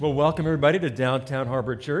Well, welcome everybody to Downtown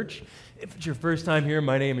Harbor Church. If it's your first time here,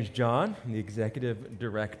 my name is John. I'm the executive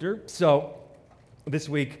director. So this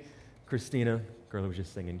week, Christina, girl who was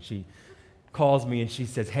just singing, she calls me and she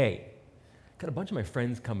says, "Hey, got a bunch of my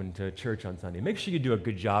friends coming to church on Sunday. Make sure you do a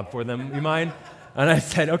good job for them. You mind?" And I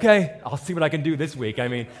said, "Okay, I'll see what I can do this week. I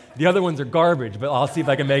mean, the other ones are garbage, but I'll see if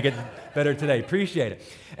I can make it better today. Appreciate it."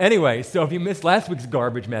 Anyway, so if you missed last week's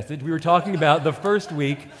garbage message, we were talking about the first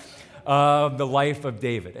week of the life of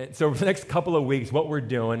David. And so for the next couple of weeks, what we're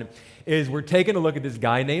doing is we're taking a look at this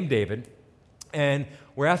guy named David, and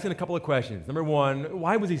we're asking a couple of questions. Number one,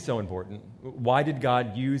 why was he so important? Why did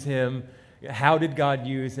God use him? How did God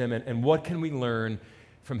use him? And what can we learn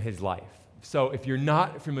from his life? So if you're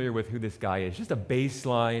not familiar with who this guy is, just a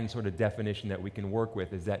baseline sort of definition that we can work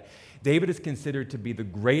with is that David is considered to be the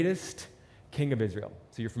greatest king of Israel.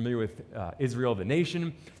 So you're familiar with Israel, the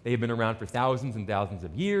nation. They have been around for thousands and thousands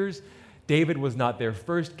of years. David was not their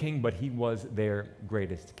first king, but he was their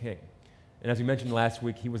greatest king. And as we mentioned last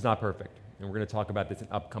week, he was not perfect. And we're going to talk about this in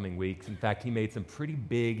upcoming weeks. In fact, he made some pretty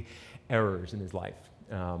big errors in his life.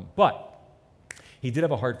 But he did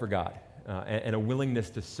have a heart for God and a willingness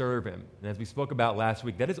to serve him. And as we spoke about last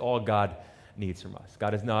week, that is all God needs from us.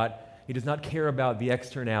 He does not care about the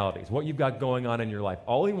externalities, what you've got going on in your life.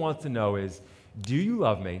 All he wants to know is, do you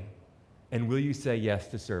love me, and will you say yes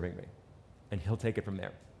to serving me? And he'll take it from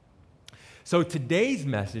there. So today's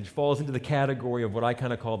message falls into the category of what I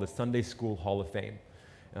kind of call the Sunday School Hall of Fame.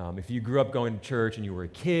 If you grew up going to church and you were a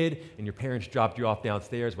kid and your parents dropped you off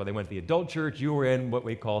downstairs while they went to the adult church, you were in what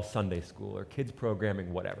we call Sunday school or kids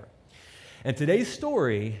programming, whatever. And today's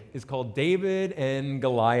story is called David and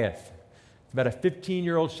Goliath. It's about a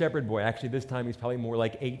 15-year-old shepherd boy. Actually, this time he's probably more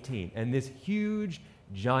like 18. And this huge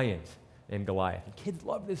giant named Goliath. And kids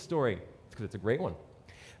love this story because it's a great one.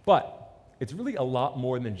 But it's really a lot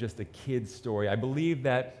more than just a kid's story. I believe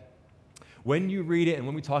that when you read it and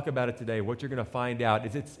when we talk about it today, what you're going to find out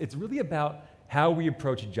is it's really about how we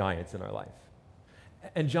approach giants in our life.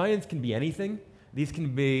 And giants can be anything. These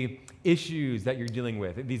can be issues that you're dealing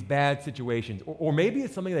with, these bad situations. Or maybe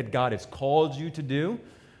it's something that God has called you to do.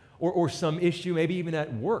 Or some issue, maybe even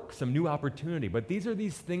at work, some new opportunity. But these are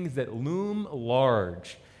these things that loom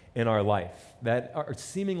large in our life that are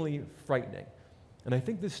seemingly frightening. And I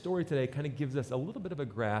think this story today kind of gives us a little bit of a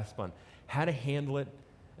grasp on how to handle it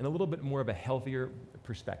and a little bit more of a healthier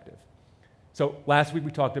perspective. So last week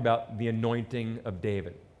we talked about the anointing of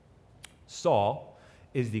David. Saul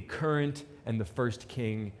is the current and the first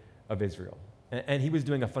king of Israel. And he was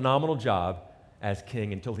doing a phenomenal job as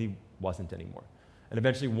king until he wasn't anymore. And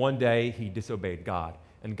eventually one day he disobeyed God.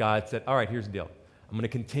 And God said, "All right, here's the deal. I'm going to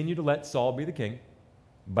continue to let Saul be the king,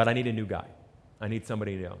 but I need a new guy. I need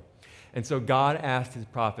somebody new." And so God asked his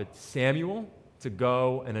prophet Samuel to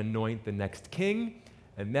go and anoint the next king.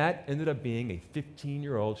 And that ended up being a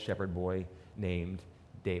 15-year-old shepherd boy named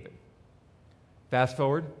David. Fast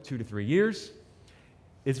forward 2 to 3 years,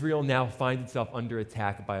 Israel now finds itself under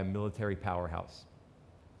attack by a military powerhouse.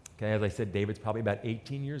 Okay, as I said, David's probably about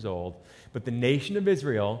 18 years old, but the nation of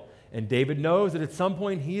Israel, and David knows that at some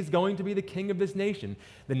point he's going to be the king of this nation,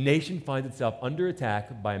 the nation finds itself under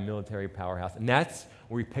attack by a military powerhouse, and that's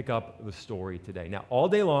where we pick up the story today. Now, all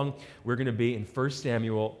day long, we're going to be in 1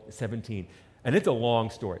 Samuel 17, and it's a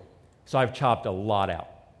long story, so I've chopped a lot out.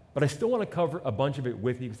 But I still want to cover a bunch of it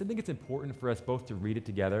with you because I think it's important for us both to read it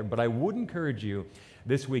together. But I would encourage you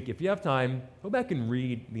this week, if you have time, go back and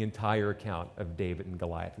read the entire account of David and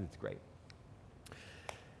Goliath. It's great.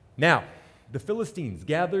 Now, the Philistines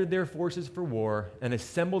gathered their forces for war and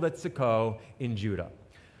assembled at Socoh in Judah.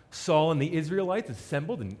 Saul and the Israelites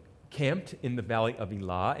assembled and camped in the valley of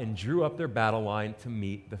Elah and drew up their battle line to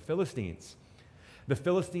meet the Philistines. The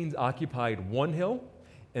Philistines occupied one hill,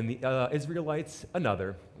 and the Israelites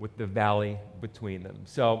another, with the valley between them.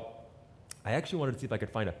 So I actually wanted to see if I could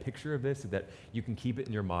find a picture of this so that you can keep it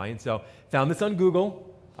in your mind. So found this on Google.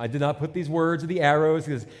 I did not put these words or the arrows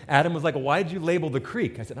because Adam was like, "Why did you label the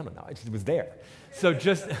creek?" I said, "I don't know, it just was there." So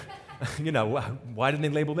just, why didn't they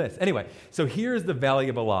label this? Anyway, so here's the Valley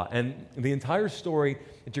of Elah, and the entire story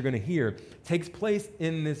that you're going to hear takes place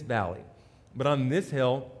in this valley. But on this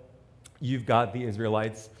hill, you've got the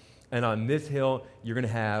Israelites, and on this hill, you're going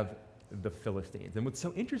to have the Philistines. And what's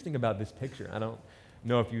so interesting about this picture, I don't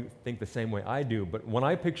know if you think the same way I do, but when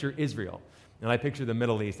I picture Israel and I picture the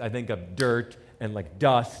Middle East, I think of dirt and like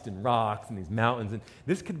dust and rocks and these mountains. And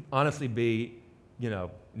this could honestly be,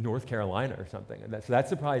 North Carolina or something. So that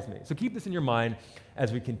surprised me. So keep this in your mind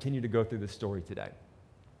as we continue to go through this story today.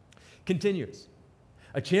 Continues.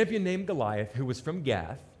 A champion named Goliath, who was from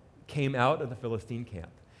Gath, came out of the Philistine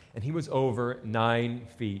camp, and he was over 9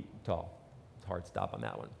 feet tall. hard stop on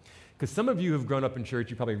that one. Because some of you who've grown up in church,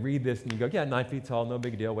 you probably read this and you go, yeah, 9 feet tall, no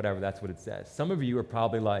big deal, whatever, that's what it says. Some of you are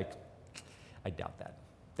probably like, I doubt that.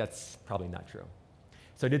 That's probably not true.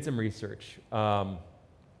 So I did some research.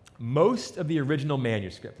 Most of the original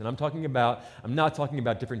manuscript, and I'm not talking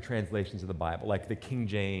about different translations of the Bible, like the King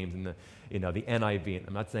James and the NIV,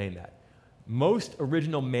 I'm not saying that. Most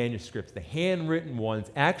original manuscripts, the handwritten ones,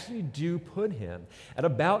 actually do put him at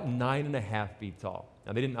about 9.5 feet tall.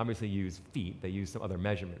 Now, they didn't obviously use feet, they used some other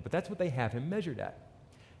measurement, but that's what they have him measured at.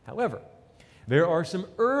 However, there are some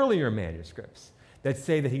earlier manuscripts that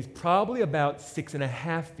say that he's probably about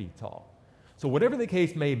 6.5 feet tall. So whatever the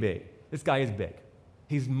case may be, this guy is big.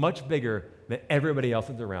 He's much bigger than everybody else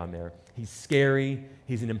that's around there. He's scary,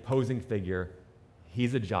 he's an imposing figure,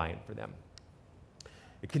 he's a giant for them.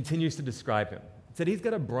 It continues to describe him. It said he's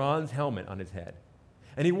got a bronze helmet on his head.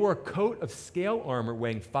 And he wore a coat of scale armor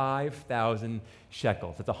weighing 5,000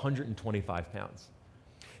 shekels. That's 125 pounds.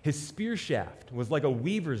 His spear shaft was like a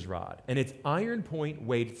weaver's rod, and its iron point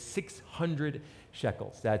weighed 600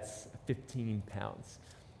 shekels. That's 15 pounds.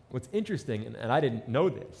 What's interesting, and I didn't know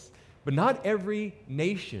this, but not every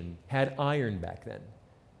nation had iron back then.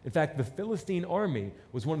 In fact, the Philistine army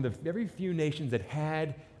was one of the very few nations that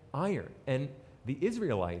had iron, and the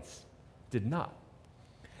Israelites did not.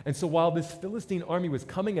 And so while this Philistine army was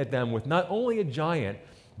coming at them with not only a giant,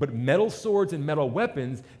 but metal swords and metal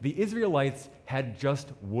weapons, the Israelites had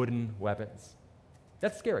just wooden weapons.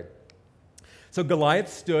 That's scary. So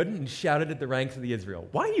Goliath stood and shouted at the ranks of the Israel,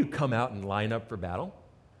 "Why do you come out and line up for battle?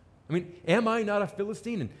 I mean, am I not a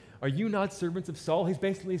Philistine? And are you not servants of Saul?" He's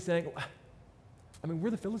basically saying, we're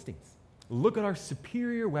the Philistines. Look at our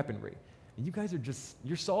superior weaponry. And you guys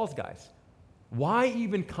you're Saul's guys. Why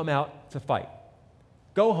even come out to fight?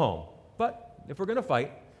 Go home. But if we're going to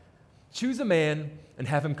fight, choose a man and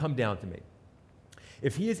have him come down to me.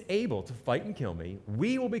 If he is able to fight and kill me,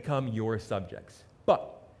 we will become your subjects.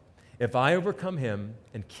 But if I overcome him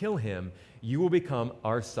and kill him, you will become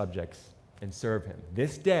our subjects and serve him.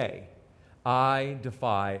 This day I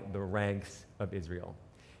defy the ranks of Israel.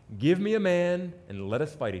 Give me a man and let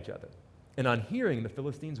us fight each other. And on hearing the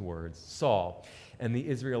Philistines' words, Saul and the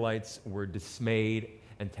Israelites were dismayed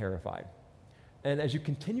and terrified. And as you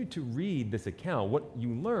continue to read this account, what you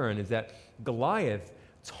learn is that Goliath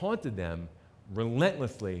taunted them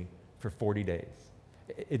relentlessly for 40 days.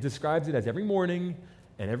 It describes it as every morning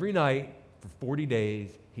and every night for 40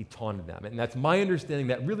 days he taunted them. And that's my understanding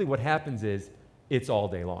that really what happens is it's all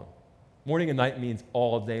day long. Morning and night means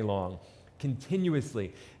all day long.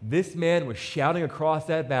 Continuously, this man was shouting across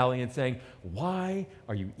that valley and saying, "Why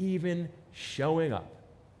are you even showing up?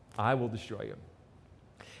 I will destroy you."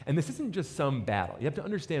 And this isn't just some battle. You have to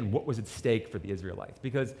understand what was at stake for the Israelites.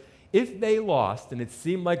 Because if they lost, and it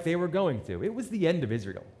seemed like they were going to, it was the end of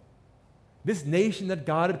Israel. This nation that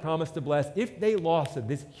God had promised to bless, if they lost to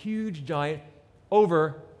this huge giant,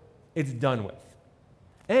 it's done with.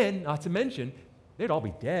 And not to mention, they'd all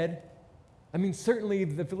be dead. Certainly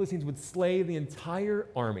the Philistines would slay the entire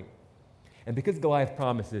army. And because Goliath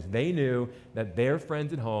promises, they knew that their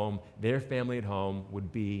friends at home, their family at home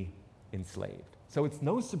would be enslaved. So it's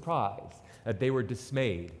no surprise that they were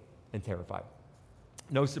dismayed and terrified.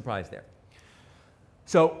 No surprise there.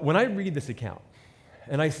 So when I read this account,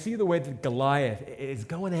 and I see the way that Goliath is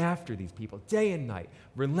going after these people day and night,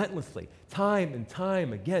 relentlessly, time and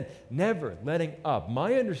time again, never letting up,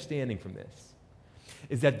 my understanding from this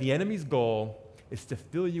is that the enemy's goal is to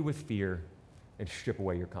fill you with fear and strip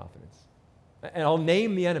away your confidence. And I'll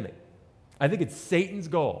name the enemy. I think it's Satan's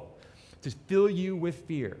goal to fill you with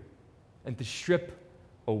fear and to strip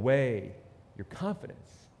away your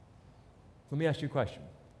confidence. Let me ask you a question.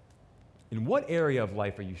 In what area of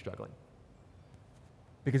life are you struggling?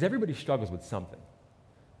 Because everybody struggles with something.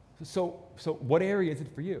 So what area is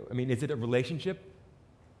it for you? Is it a relationship?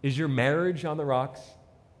 Is your marriage on the rocks?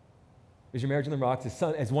 Is your marriage on the rocks?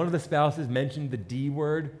 As one of the spouses mentioned the D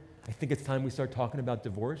word, I think it's time we start talking about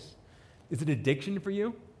divorce. Is it addiction for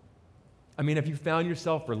you? Have you found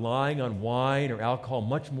yourself relying on wine or alcohol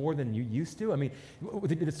much more than you used to?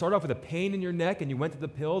 Did it start off with a pain in your neck and you went to the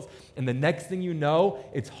pills, and the next thing you know,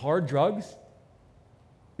 it's hard drugs?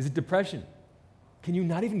 Is it depression? Can you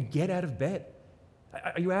not even get out of bed?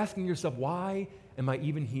 Are you asking yourself, why am I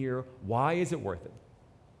even here? Why is it worth it?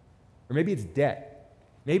 Or maybe it's debt.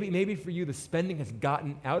 Maybe for you the spending has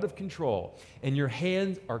gotten out of control and your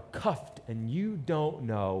hands are cuffed and you don't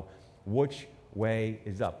know which way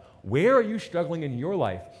is up. Where are you struggling in your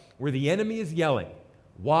life where the enemy is yelling,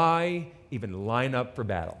 why even line up for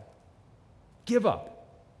battle? Give up.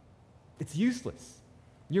 It's useless.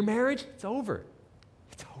 Your marriage, it's over.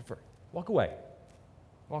 It's over. Walk away.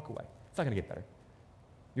 Walk away. It's not going to get better.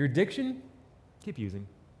 Your addiction, keep using.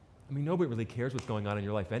 I mean, nobody really cares what's going on in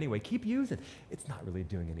your life anyway. Keep using. It's not really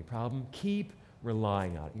doing any problem. Keep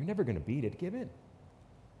relying on it. You're never going to beat it. Give in.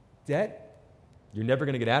 Debt, you're never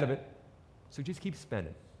going to get out of it. So just keep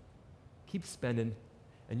spending. Keep spending,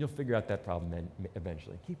 and you'll figure out that problem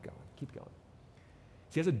eventually. Keep going. Keep going.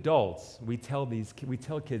 See, as adults, we tell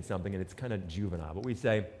kids something, and it's kind of juvenile, but we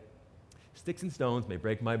say, sticks and stones may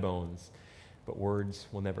break my bones, but words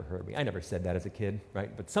will never hurt me. I never said that as a kid,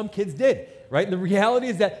 right? But some kids did, right? And the reality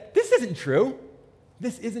is that this isn't true.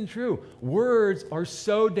 This isn't true. Words are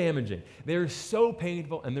so damaging. They're so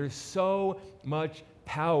painful, and there's so much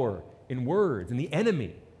power in words, and the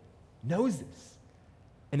enemy knows this.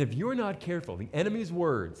 And if you're not careful, the enemy's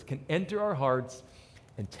words can enter our hearts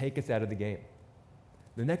and take us out of the game.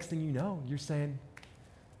 The next thing you know, you're saying,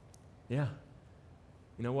 yeah,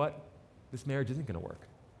 you know what? This marriage isn't going to work.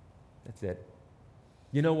 That's it.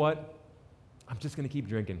 You know what? I'm just going to keep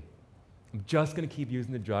drinking. I'm just going to keep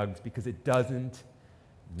using the drugs because it doesn't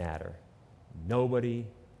matter. Nobody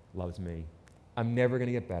loves me. I'm never going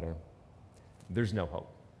to get better. There's no hope.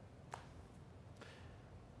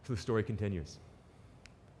 So the story continues.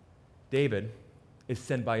 David is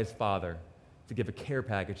sent by his father to give a care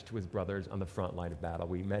package to his brothers on the front line of battle.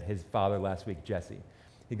 We met his father last week, Jesse.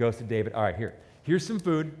 He goes to David, all right, here's some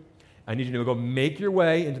food. I need you to go make your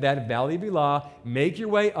way into that valley of Elah, make your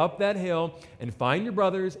way up that hill, and find your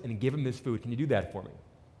brothers and give them this food. Can you do that for me?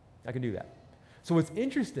 I can do that. So what's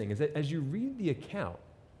interesting is that as you read the account,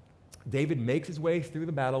 David makes his way through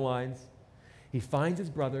the battle lines. He finds his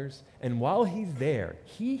brothers, and while he's there,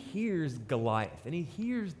 he hears Goliath, and he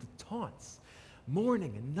hears the taunts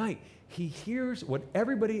morning and night. He hears what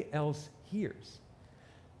everybody else hears.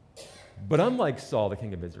 But unlike Saul, the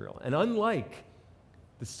king of Israel, and unlike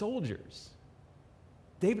the soldiers,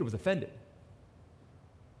 David was offended.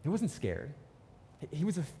 He wasn't scared. He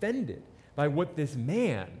was offended by what this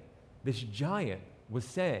man, this giant, was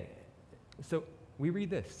saying. So we read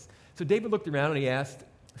this. So David looked around and he asked,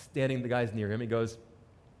 standing the guys near him, he goes,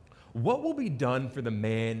 what will be done for the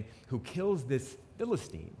man who kills this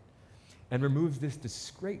Philistine and removes this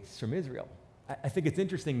disgrace from Israel? I think it's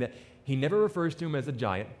interesting that he never refers to him as a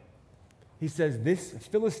giant. He says this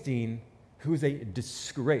Philistine who's a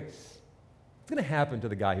disgrace. What's going to happen to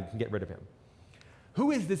the guy who can get rid of him?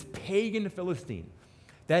 Who is this pagan Philistine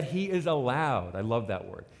that he is allowed, I love that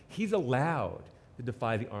word, he's allowed to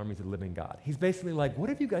defy the armies of the living God? He's basically like, what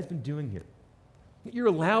have you guys been doing here? You're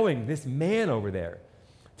allowing this man over there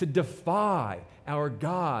to defy our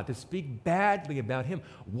God, to speak badly about him.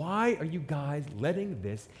 Why are you guys letting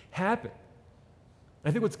this happen?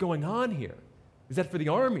 I think what's going on here is that for the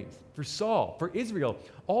armies, for Saul, for Israel,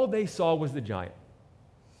 all they saw was the giant.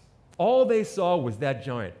 All they saw was that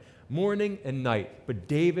giant, morning and night. But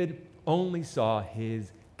David only saw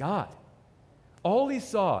his God. All he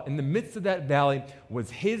saw in the midst of that valley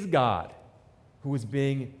was his God, who was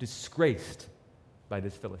being disgraced by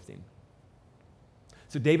this Philistine.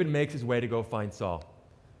 So David makes his way to go find Saul.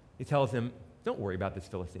 He tells him, don't worry about this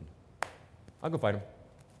Philistine. I'll go fight him.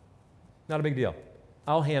 Not a big deal.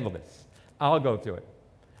 I'll handle this. I'll go through it.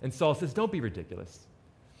 And Saul says, don't be ridiculous.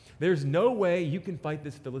 There's no way you can fight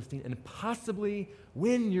this Philistine and possibly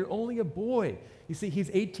win. You're only a boy. You see, he's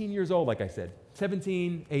 18 years old, like I said,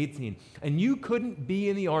 17, 18. And you couldn't be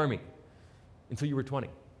in the army until you were 20.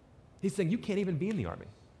 He's saying you can't even be in the army.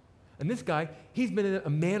 And this guy, he's been a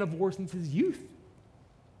man of war since his youth.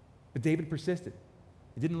 But David persisted.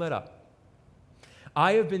 He didn't let up.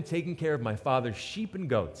 I have been taking care of my father's sheep and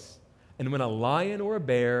goats. And when a lion or a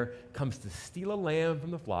bear comes to steal a lamb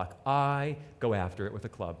from the flock, I go after it with a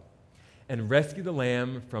club and rescue the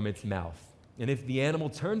lamb from its mouth. And if the animal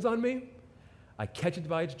turns on me, I catch it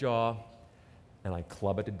by its jaw and I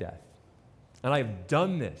club it to death. And I have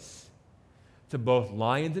done this to both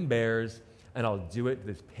lions and bears, and I'll do it to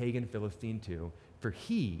this pagan Philistine too, for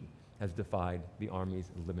he has defied the armies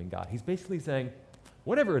of the living God. He's basically saying,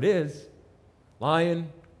 whatever it is,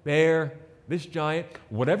 lion, bear, this giant,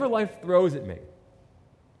 whatever life throws at me,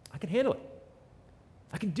 I can handle it.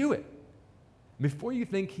 I can do it. Before you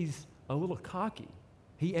think he's a little cocky,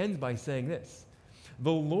 he ends by saying this: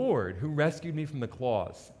 the Lord who rescued me from the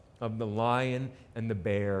claws of the lion and the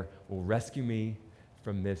bear will rescue me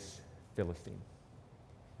from this Philistine.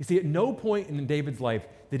 You see, at no point in David's life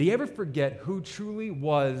did he ever forget who truly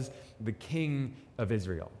was the king of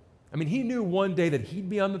Israel. I mean, he knew one day that he'd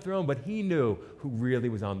be on the throne, but he knew who really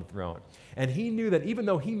was on the throne. And he knew that even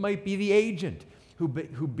though he might be the agent who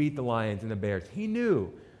beat the lions and the bears, he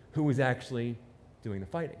knew who was actually doing the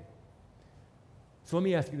fighting. So let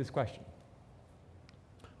me ask you this question.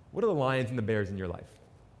 What are the lions and the bears in your life?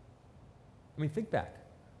 I mean, think back.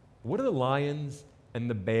 What are the lions and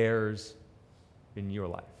the bears in your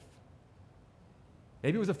life?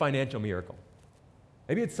 Maybe it was a financial miracle.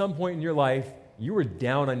 Maybe at some point in your life, you were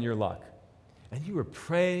down on your luck, and you were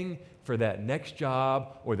praying for that next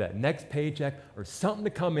job or that next paycheck or something to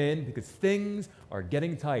come in because things are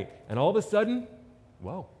getting tight. And all of a sudden,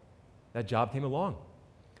 whoa, that job came along.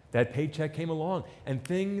 That paycheck came along, and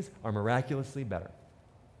things are miraculously better.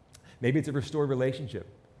 Maybe it's a restored relationship.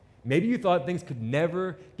 Maybe you thought things could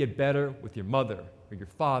never get better with your mother or your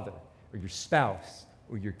father or your spouse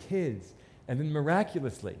or your kids, and then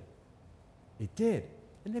miraculously, it did.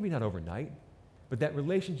 And maybe not overnight, but that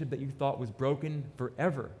relationship that you thought was broken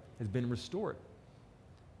forever has been restored.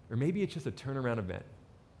 Or maybe it's just a turnaround event.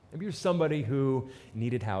 Maybe you're somebody who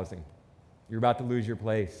needed housing. You're about to lose your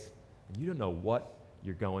place, and you don't know what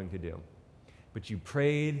you're going to do. But you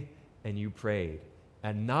prayed and you prayed.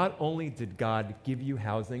 And not only did God give you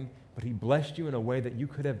housing, but he blessed you in a way that you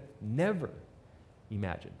could have never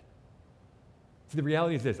imagined. See, the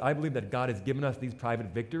reality is this. I believe that God has given us these private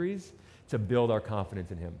victories to build our confidence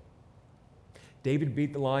in him. David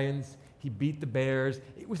beat the lions. He beat the bears.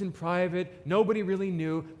 It was in private. Nobody really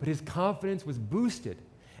knew, but his confidence was boosted.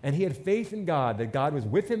 And he had faith in God, that God was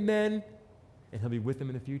with him then, and he'll be with him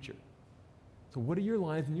in the future. So what are your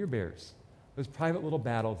lions and your bears? Those private little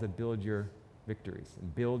battles that build your victories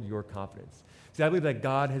and build your confidence. See, I believe that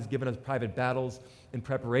God has given us private battles in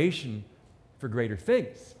preparation for greater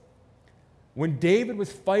things. When David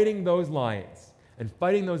was fighting those lions and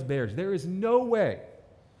fighting those bears, there is no way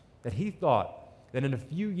that he thought that in a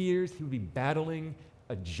few years he would be battling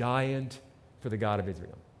a giant for the God of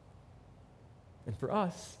Israel. And for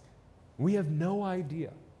us, we have no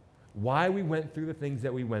idea why we went through the things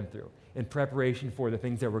that we went through in preparation for the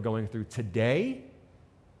things that we're going through today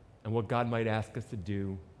and what God might ask us to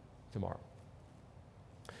do tomorrow.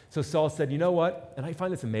 So Saul said, you know what? And I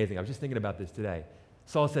find this amazing. I was just thinking about this today.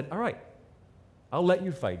 Saul said, all right, I'll let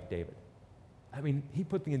you fight David. I mean, he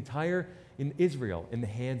put the entire in Israel in the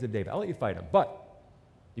hands of David. I'll let you fight him, but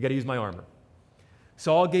you got to use my armor.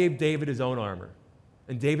 Saul gave David his own armor,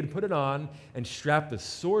 and David put it on and strapped the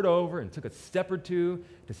sword over and took a step or two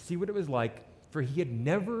to see what it was like, for he had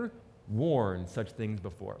never worn such things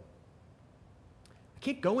before. I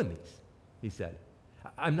can't go in these, he said.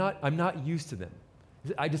 I'm not used to them.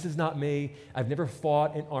 This is not me. I've never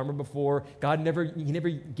fought in armor before. He never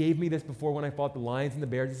gave me this before when I fought the lions and the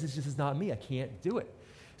bears. This is not me. I can't do it.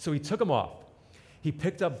 So he took them off. He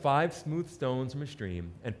picked up 5 smooth stones from a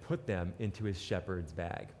stream and put them into his shepherd's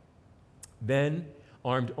bag. Then,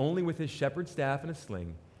 armed only with his shepherd's staff and a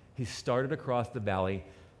sling, he started across the valley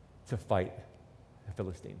to fight the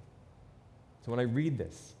Philistine. So when I read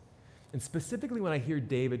this, and specifically when I hear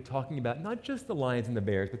David talking about not just the lions and the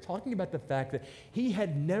bears, but talking about the fact that he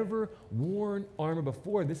had never worn armor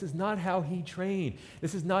before. This is not how he trained.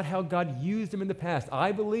 This is not how God used him in the past.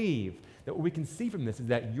 I believe that what we can see from this is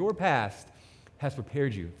that your past has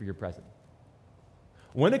prepared you for your present.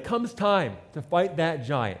 When it comes time to fight that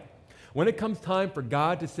giant, when it comes time for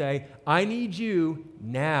God to say, I need you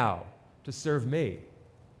now to serve me,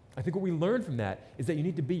 I think what we learn from that is that you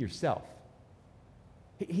need to be yourself.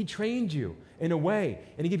 He trained you in a way,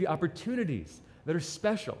 and he gave you opportunities that are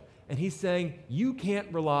special. And he's saying, you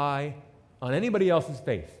can't rely on anybody else's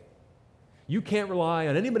faith. You can't rely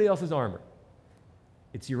on anybody else's armor.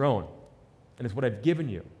 It's your own. And it's what I've given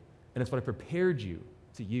you. And it's what I've prepared you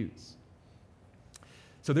to use.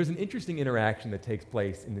 So there's an interesting interaction that takes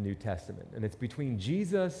place in the New Testament. And it's between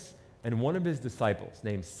Jesus and one of his disciples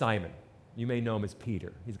named Simon. You may know him as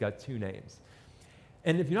Peter. He's got 2 names.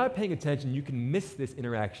 And if you're not paying attention, you can miss this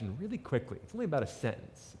interaction really quickly. It's only about a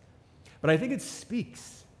sentence. But I think it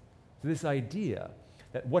speaks to this idea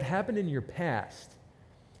that what happened in your past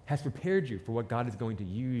has prepared you for what God is going to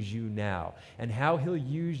use you now and how he'll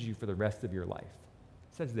use you for the rest of your life.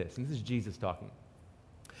 It says this, and this is Jesus talking.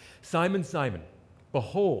 Simon, Simon,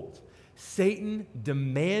 behold, Satan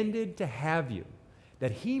demanded to have you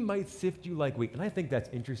that he might sift you like wheat. And I think that's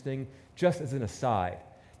interesting, just as an aside,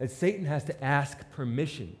 that Satan has to ask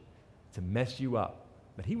permission to mess you up,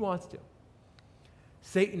 but he wants to.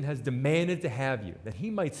 Satan has demanded to have you, that he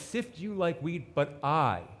might sift you like wheat, but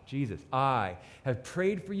I, Jesus, I have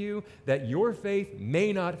prayed for you that your faith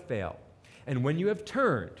may not fail. And when you have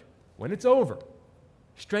turned, when it's over,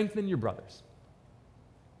 strengthen your brothers.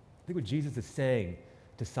 I think what Jesus is saying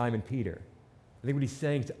to Simon Peter, I think what he's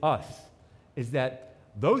saying to us is that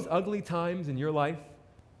those ugly times in your life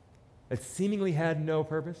that seemingly had no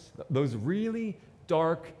purpose, those really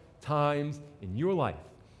dark times in your life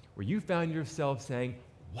where you found yourself saying,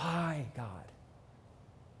 why, God?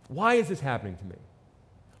 Why is this happening to me?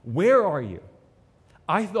 Where are you?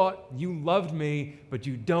 I thought you loved me, but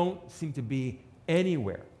you don't seem to be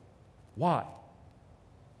anywhere. Why?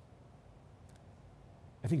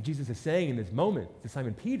 I think Jesus is saying in this moment to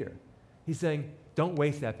Simon Peter, he's saying, don't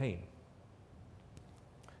waste that pain.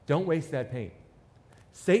 Don't waste that pain.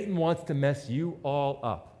 Satan wants to mess you all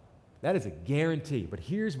up. That is a guarantee. But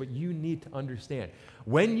here's what you need to understand.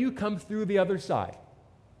 When you come through the other side,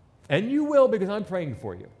 and you will because I'm praying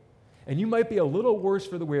for you, and you might be a little worse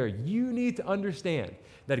for the wear, you need to understand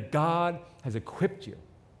that God has equipped you.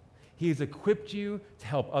 He has equipped you to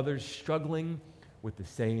help others struggling with the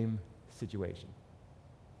same situation.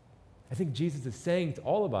 I think Jesus is saying to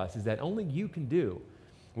all of us is that only you can do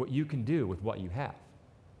what you can do with what you have.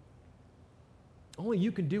 Only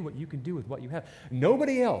you can do what you can do with what you have.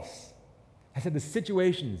 Nobody else has had the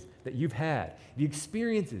situations that you've had, the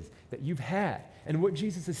experiences that you've had. And what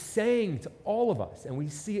Jesus is saying to all of us, and we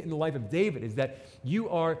see it in the life of David, is that you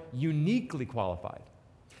are uniquely qualified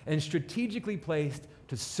and strategically placed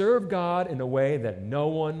to serve God in a way that no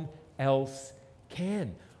one else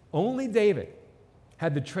can. Only David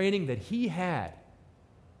had the training that he had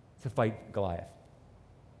to fight Goliath.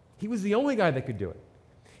 He was the only guy that could do it.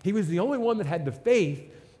 He was the only one that had the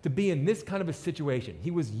faith to be in this kind of a situation. He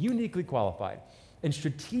was uniquely qualified and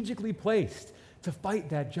strategically placed to fight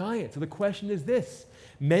that giant. So the question is this.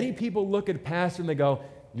 Many people look at a pastor and they go,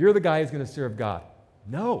 you're the guy who's going to serve God.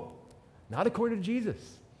 No, not according to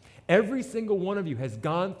Jesus. Every single one of you has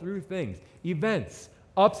gone through things, events,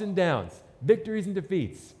 ups and downs, victories and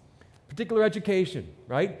defeats, particular education,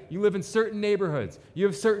 right? You live in certain neighborhoods. You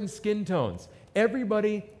have certain skin tones.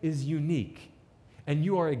 Everybody is unique. And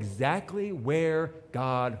you are exactly where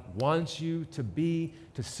God wants you to be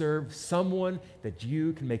to serve someone that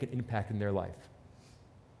you can make an impact in their life.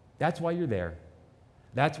 That's why you're there.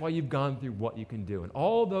 That's why you've gone through what you can do. And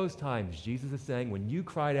all those times, Jesus is saying, when you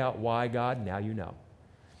cried out, why God, now you know.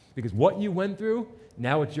 Because what you went through,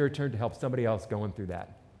 now it's your turn to help somebody else going through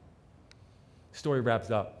that. Story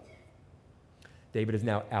wraps up. David is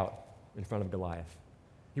now out in front of Goliath.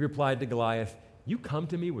 He replied to Goliath, you come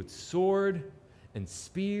to me with sword and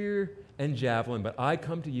spear and javelin, but I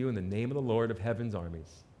come to you in the name of the Lord of heaven's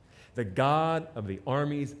armies, the God of the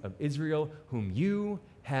armies of Israel, whom you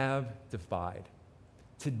have defied.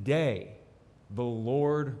 Today, the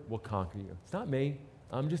Lord will conquer you. It's not me.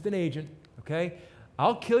 I'm just an agent, okay?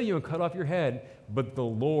 I'll kill you and cut off your head, but the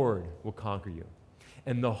Lord will conquer you.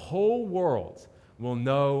 And the whole world will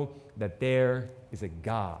know that there is a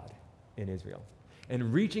God in Israel.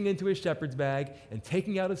 And reaching into his shepherd's bag and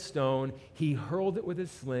taking out a stone, he hurled it with his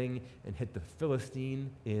sling and hit the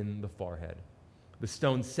Philistine in the forehead. The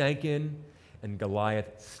stone sank in, and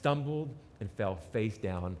Goliath stumbled and fell face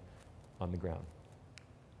down on the ground.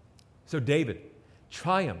 So David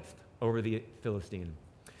triumphed over the Philistine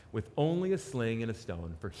with only a sling and a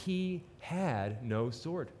stone, for he had no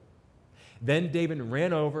sword. Then David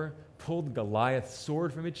ran over, pulled Goliath's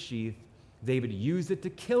sword from its sheath. David used it to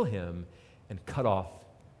kill him and cut off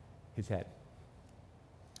his head.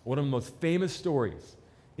 One of the most famous stories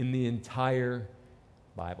in the entire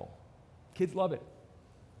Bible. Kids love it.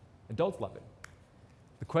 Adults love it.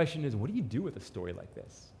 The question is, what do you do with a story like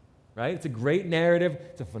this? Right? It's a great narrative.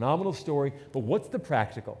 It's a phenomenal story. But what's the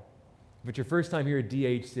practical? If it's your first time here at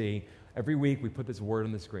DHC, every week we put this word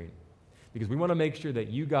on the screen because we want to make sure that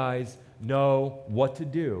you guys know what to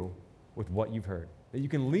do with what you've heard. That you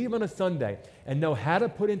can leave on a Sunday and know how to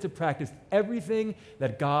put into practice everything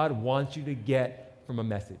that God wants you to get from a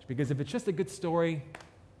message. Because if it's just a good story,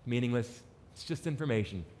 meaningless, it's just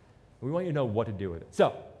information. We want you to know what to do with it.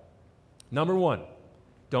 So, number one,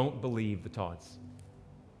 don't believe the taunts.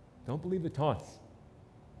 Don't believe the taunts.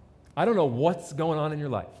 I don't know what's going on in your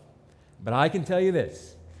life, but I can tell you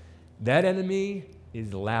this. That enemy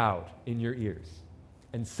is loud in your ears.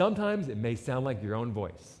 And sometimes it may sound like your own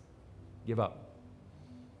voice. Give up.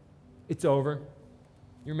 It's over.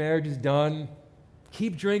 Your marriage is done.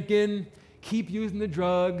 Keep drinking. Keep using the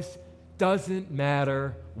drugs. Doesn't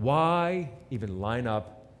matter. Why even line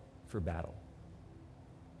up for battle?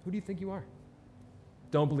 Who do you think you are?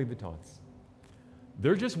 Don't believe the taunts.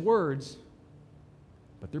 They're just words,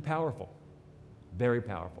 but they're powerful. Very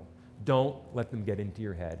powerful. Don't let them get into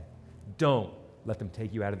your head. Don't let them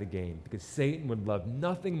take you out of the game, because Satan would love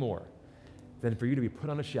nothing more than for you to be put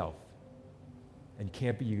on a shelf and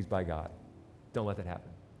can't be used by God. Don't let that happen.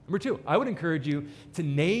 Number two, I would encourage you to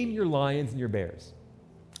name your lions and your bears.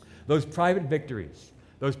 Those private victories,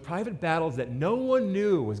 those private battles that no one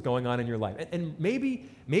knew was going on in your life. And maybe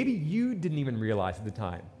you didn't even realize at the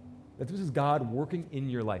time that this is God working in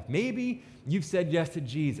your life. Maybe you've said yes to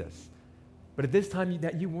Jesus, But at this time,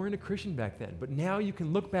 that you weren't a Christian back then. But now you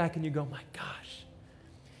can look back and you go, my gosh,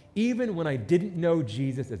 even when I didn't know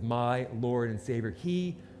Jesus as my Lord and Savior,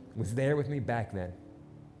 he was there with me back then.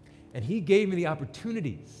 And he gave me the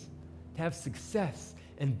opportunities to have success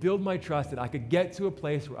and build my trust that I could get to a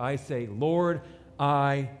place where I say, Lord,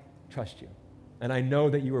 I trust you. And I know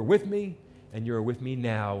that you are with me, and you are with me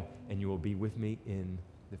now, and you will be with me in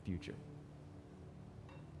the future.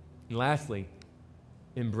 And lastly,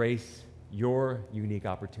 embrace your unique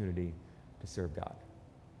opportunity to serve God.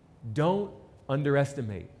 Don't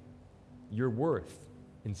underestimate your worth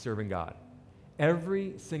in serving God.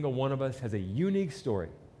 Every single one of us has a unique story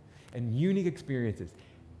and unique experiences.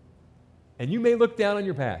 And you may look down on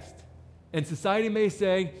your past, and society may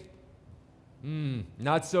say,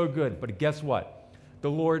 not so good. But guess what? The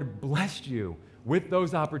Lord blessed you with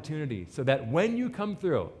those opportunities so that when you come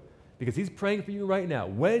through, because he's praying for you right now,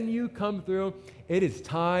 when you come through, it is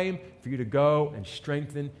time for you to go and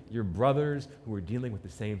strengthen your brothers who are dealing with the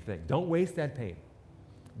same thing. Don't waste that pain.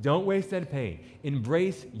 Don't waste that pain.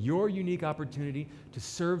 Embrace your unique opportunity to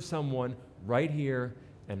serve someone right here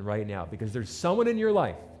and right now, because there's someone in your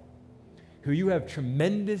life who you have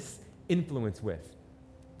tremendous influence with.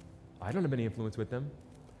 I don't have any influence with them.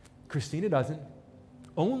 Christina doesn't.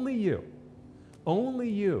 Only you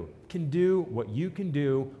can do what you can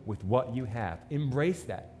do with what you have. Embrace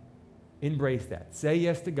that. Embrace that. Say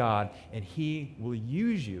yes to God, and he will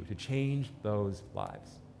use you to change those lives.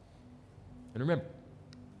 And remember,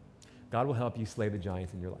 God will help you slay the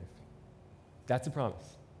giants in your life. That's a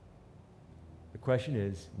promise. The question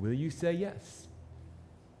is, will you say yes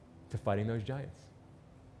to fighting those giants?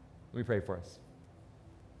 Let me pray for us.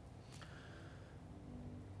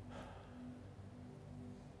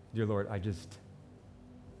 Dear Lord, I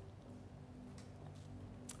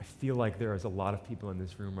feel like there is a lot of people in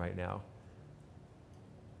this room right now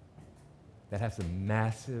that have some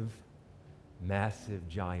massive, massive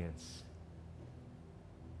giants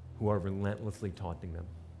who are relentlessly taunting them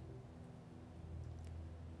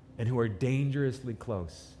and who are dangerously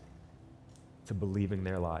close to believing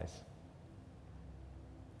their lies.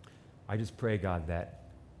 I just pray, God, that,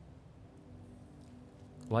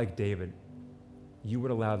 like David, you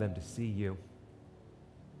would allow them to see you,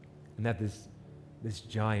 and that this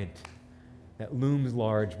giant that looms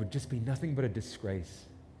large would just be nothing but a disgrace.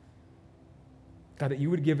 God, that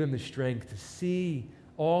you would give them the strength to see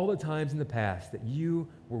all the times in the past that you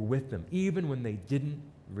were with them, even when they didn't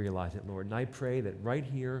realize it, Lord. And I pray that right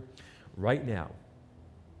here, right now,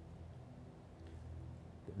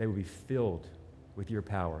 that they would be filled with your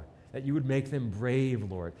power, that you would make them brave,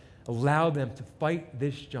 Lord. Allow them to fight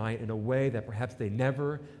this giant in a way that perhaps they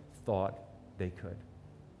never thought they could.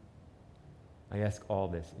 I ask all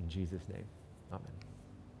this in Jesus' name. Amen.